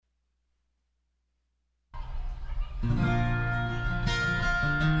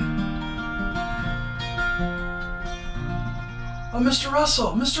Mr.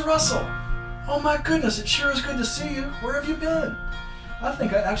 Russell! Mr. Russell! Oh my goodness, it sure is good to see you. Where have you been? I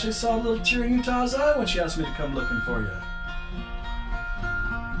think I actually saw a little tear in Utah's eye when she asked me to come looking for you.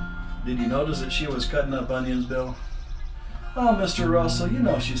 Did you notice that she was cutting up onions, Bill? Oh, Mr. Russell, you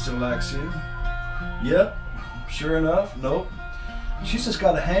know she still likes you. Yep, sure enough, nope. She's just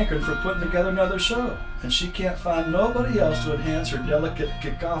got a hankering for putting together another show, and she can't find nobody else to enhance her delicate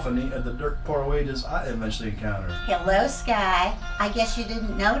cacophony of the dirt poor wages I eventually encountered. Hello, Sky. I guess you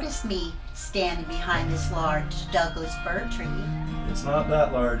didn't notice me standing behind this large Douglas fir tree. It's not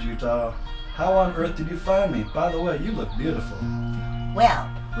that large, Utah. How on earth did you find me? By the way, you look beautiful. Well,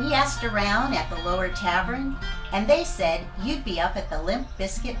 we asked around at the Lower Tavern, and they said you'd be up at the Limp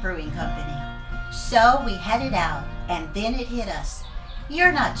Biscuit Brewing Company. So we headed out, and then it hit us.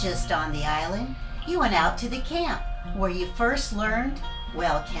 You're not just on the island. You went out to the camp, where you first learned,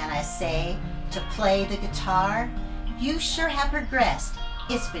 well, can I say, to play the guitar. You sure have progressed.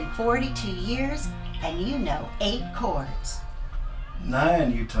 It's been 42 years, and you know 8 chords.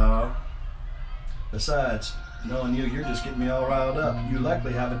 9, Utah. Besides, knowing you, you're just getting me all riled up. You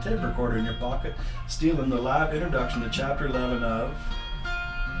likely have a tape recorder in your pocket, stealing the live introduction to Chapter 11 of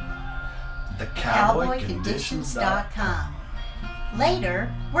the CowboyConditions.com. Later,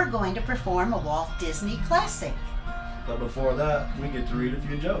 we're going to perform a Walt Disney classic. But before that, we get to read a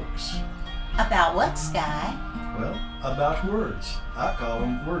few jokes. About what, Sky? Well, about words. I call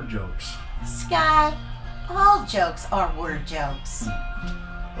them word jokes. Sky, all jokes are word jokes.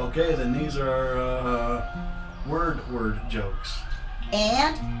 Okay, then these are word jokes.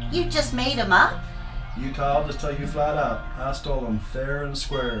 And you just made them up? Utah, I'll just tell you flat out. I stole them fair and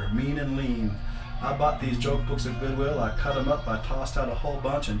square, mean and lean. I bought these joke books at Goodwill. I cut them up, I tossed out a whole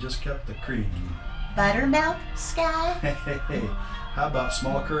bunch and just kept the cream. Buttermilk, Sky? Hey, how about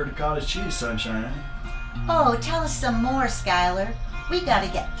small curd cottage cheese, sunshine? Oh, tell us some more, Skylar. We gotta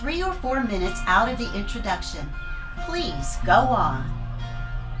get 3 or 4 minutes out of the introduction. Please, go on.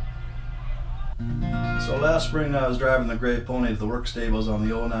 So last spring I was driving the gray pony to the work stables on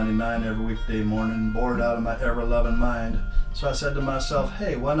the old 99 every weekday morning, bored out of my ever-loving mind. So I said to myself,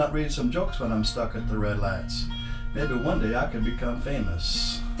 hey, why not read some jokes when I'm stuck at the red lights? Maybe one day I could become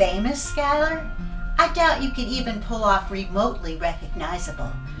famous. Famous, Skylar? I doubt you could even pull off remotely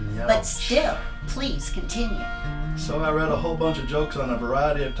recognizable. Youch. But still, please continue. So I read a whole bunch of jokes on a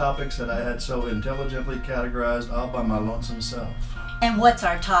variety of topics that I had so intelligently categorized all by my lonesome self. And what's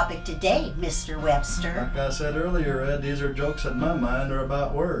our topic today, Mr. Webster? Like I said earlier, Ed, these are jokes in my mind are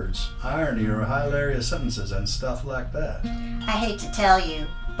about words, irony or hilarious sentences and stuff like that. I hate to tell you,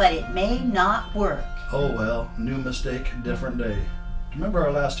 but it may not work. Oh well, new mistake, different day. Remember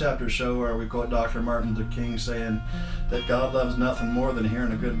our last chapter show where we quote Dr. Martin Luther King saying that God loves nothing more than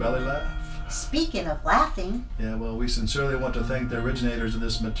hearing a good belly laugh? Speaking of laughing... Yeah, well, we sincerely want to thank the originators of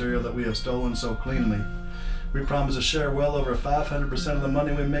this material that we have stolen so cleanly. We promise to share well over 500% of the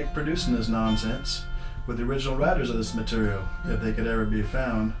money we make producing this nonsense with the original writers of this material, if they could ever be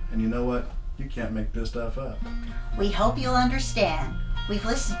found. And you know what? You can't make this stuff up. We hope you'll understand. We've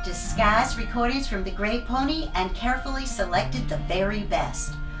listened to Sky's recordings from the Gray Pony and carefully selected the very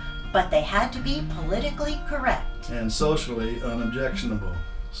best. But they had to be politically correct. And socially unobjectionable.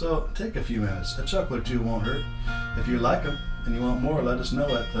 So take a few minutes. A chuckle or two won't hurt. If you like them and you want more, let us know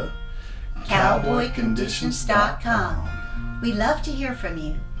at the CowboyConditions.com. We love to hear from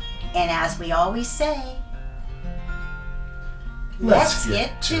you. And as we always say, let's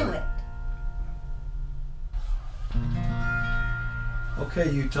get to it.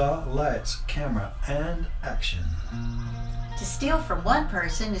 Okay, Utah, lights, camera, and action. To steal from one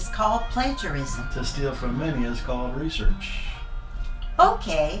person is called plagiarism. To steal from many is called research.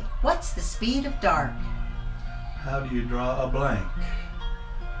 Okay, what's the speed of dark? How do you draw a blank?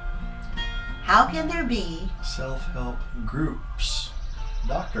 How can there be self-help groups?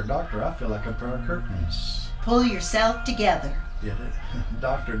 Doctor, I feel like a pair of curtains. Pull yourself together. Get it?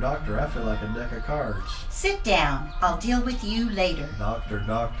 Doctor, I feel like a deck of cards. Sit down. I'll deal with you later. Doctor,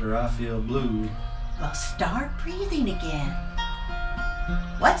 I feel blue. Well, start breathing again.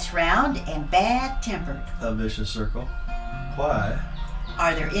 What's round and bad-tempered? A vicious circle. Why?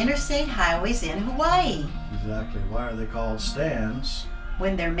 Are there interstate highways in Hawaii? Exactly. Why are they called stands?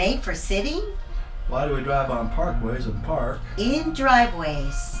 When they're made for sitting? Why do we drive on parkways and park? In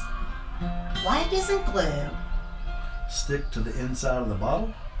driveways. Why doesn't glue stick to the inside of the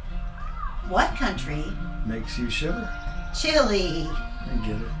bottle? What country makes you shiver? Chile. I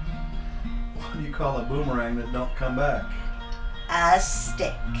get it. What do you call a boomerang that don't come back? A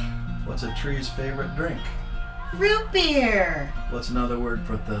stick. What's a tree's favorite drink? Root beer. What's another word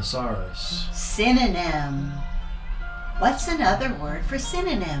for thesaurus? Synonym. What's another word for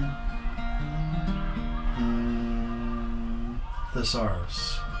synonym?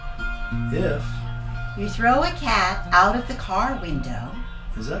 Thesaurus. If. You throw a cat out of the car window.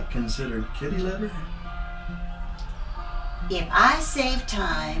 Is that considered kitty litter? If I save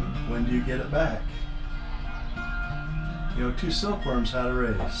time. When do you get it back? You know, 2 silkworms had a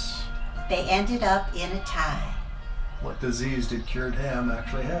race. They ended up in a tie. What disease did cured ham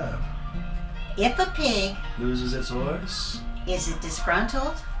actually have? If a pig Loses its voice? is it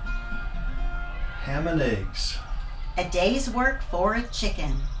disgruntled? Ham and eggs. A day's work for a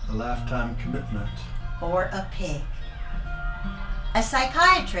chicken A lifetime commitment. or a pig. A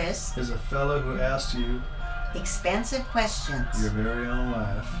psychiatrist, Is a fellow who asks you expensive questions, your very own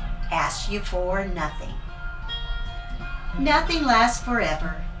life. asks you for nothing. Nothing lasts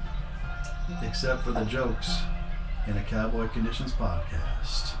forever. Except for the jokes in a Cowboy Conditions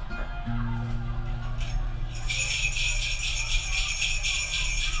podcast.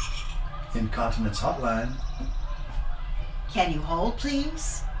 Incontinence Hotline. Can you hold,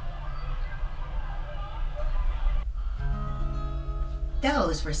 please?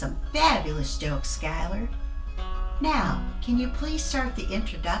 Those were some fabulous jokes, Skylar. Now, can you please start the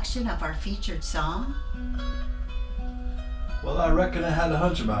introduction of our featured song? Well, I reckon I had a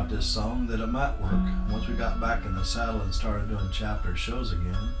hunch about this song that it might work once we got back in the saddle and started doing chapter shows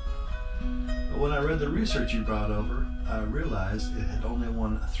again. But when I read the research you brought over, I realized it had only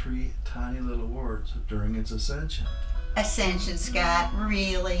won 3 tiny little awards during its ascension. Ascension, Scott,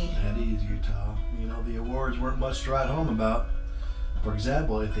 really? At ease, Utah. You know, the awards weren't much to write home about. For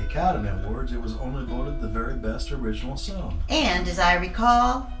example, at the Academy Awards, it was only voted the very best original song. And, as I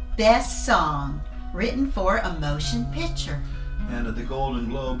recall, Best Song, written for a motion picture. And at the Golden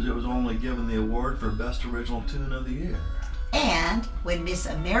Globes, it was only given the award for Best Original Tune of the Year. And when Miss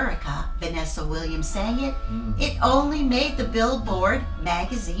America, Vanessa Williams, sang it, it only made the Billboard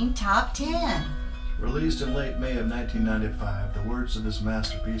magazine top 10. Released in late May of 1995, the words of this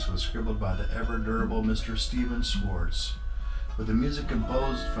masterpiece was scribbled by the ever-durable Mr. Steven Schwartz, with the music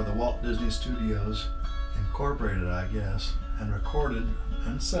composed for the Walt Disney Studios, incorporated, I guess, and recorded,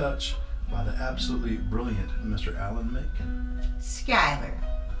 and such, by the absolutely brilliant Mr. Alan Menken. Skylar,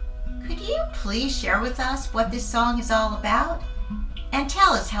 could you please share with us what this song is all about? And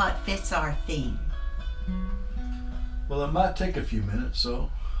tell us how it fits our theme. Well, it might take a few minutes, so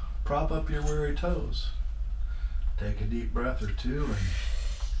prop up your weary toes. Take a deep breath or two and,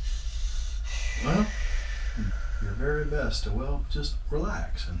 well, your very best to, well, just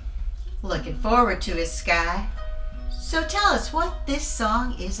relax and... Looking forward to it, Sky. So tell us what this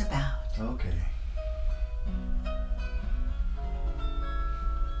song is about. Okay.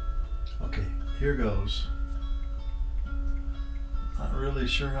 Okay, here goes. Not really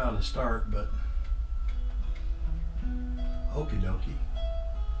sure how to start, but okie dokie.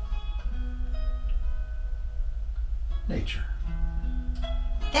 Nature.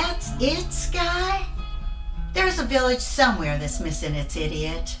 That's it, Sky? There's a village somewhere that's missing its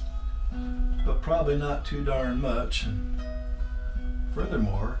idiot. But probably not too darn much. And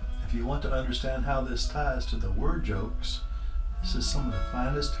furthermore, if you want to understand how this ties to the word jokes, this is some of the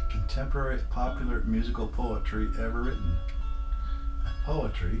finest contemporary popular musical poetry ever written. And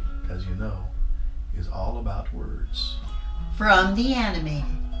poetry, as you know, is all about words. From the animated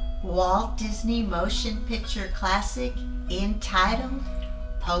Walt Disney motion picture classic entitled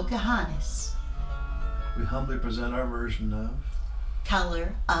Pocahontas, We humbly present our version of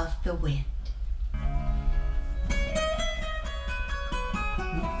Color of the Wind.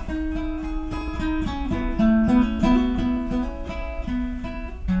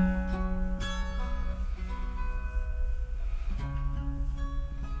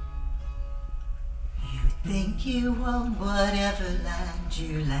 Think you own whatever land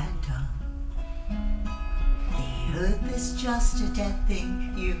you land on. The earth is just a dead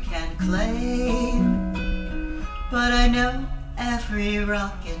thing you can claim. But I know every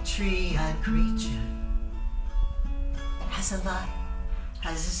rock and tree-eyed creature has a life,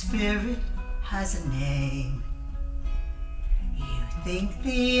 has a spirit, has a name. You think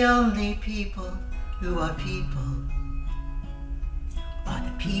the only people who are people are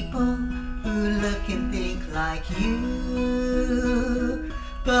the people who look and think like you.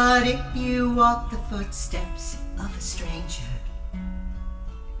 But if you walk the footsteps of a stranger,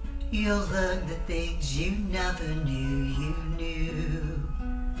 you'll learn the things you never knew you knew.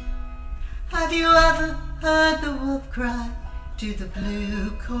 Have you ever heard the wolf cry to the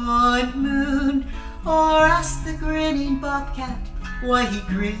blue corn moon, or ask the grinning bobcat why he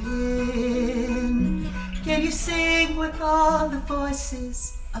grinned? Can you sing with all the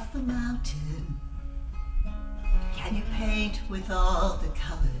voices of the mountain? Can you paint with all the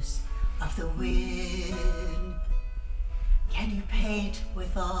colors of the wind? Can you paint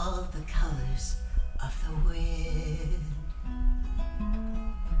with all the colors of the wind?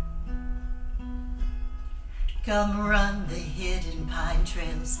 Come run the hidden pine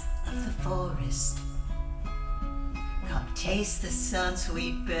trails of the forest. Come taste the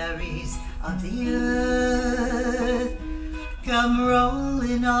sun-sweet berries of the earth. Come roll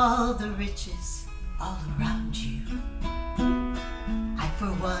in all the riches all around you. I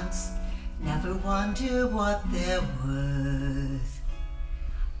for once never wonder what they're worth.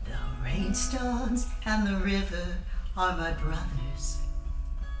 The rainstones and the river are my brothers.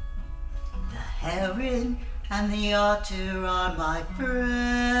 The heron and the otter are my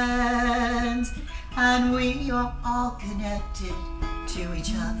friends, and we are all connected to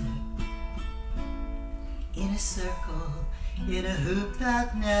each other in a circle, in a hoop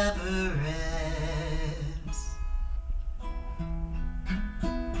that never ends.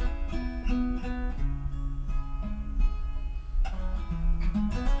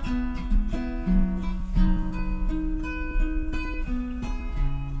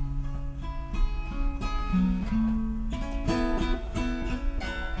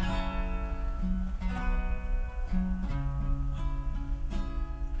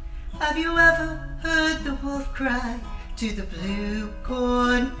 Have you ever heard the wolf cry to the blue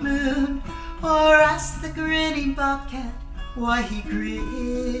corn moon, or ask the grinning bobcat why he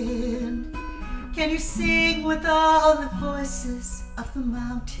grinned? Can you sing with all the voices of the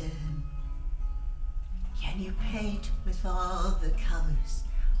mountain? Can you paint with all the colors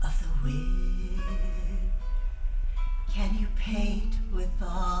of the wind? Can you paint with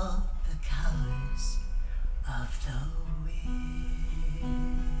all the colors of the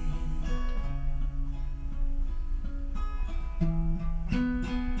wind?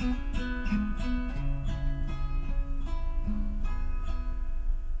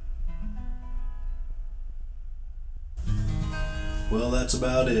 Well, that's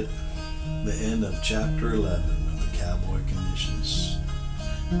about it. The end of Chapter 11 of the Cowboy Conditions.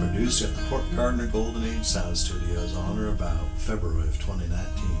 Produced at the Port Gardner Golden Age Sound Studios on or about February of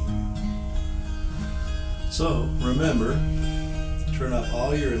 2019. So, remember, turn off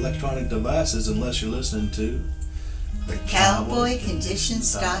all your electronic devices unless you're listening to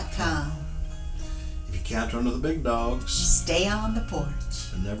CowboyConditions.com. If you can't run to the big dogs, Stay on the porch.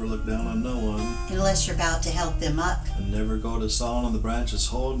 and never look down on no one, Unless you're about to help them up. and never go to sawing on the branches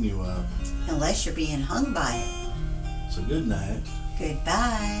holding you up. Unless you're being hung by it. So good night,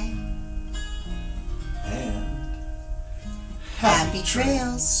 Goodbye. and Happy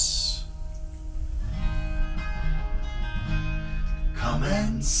trails. Come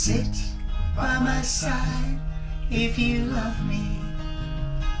and sit by my side if you love me.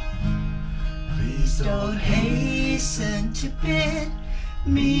 Please don't hasten to bid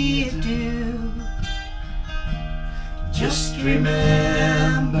me adieu. Just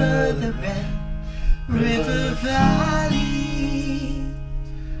remember the Red River Valley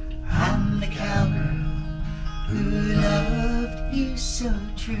and the cowgirl who loved you so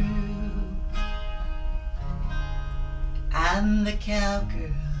true. And the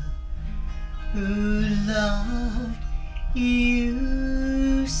cowgirl who loved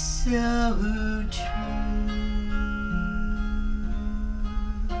you so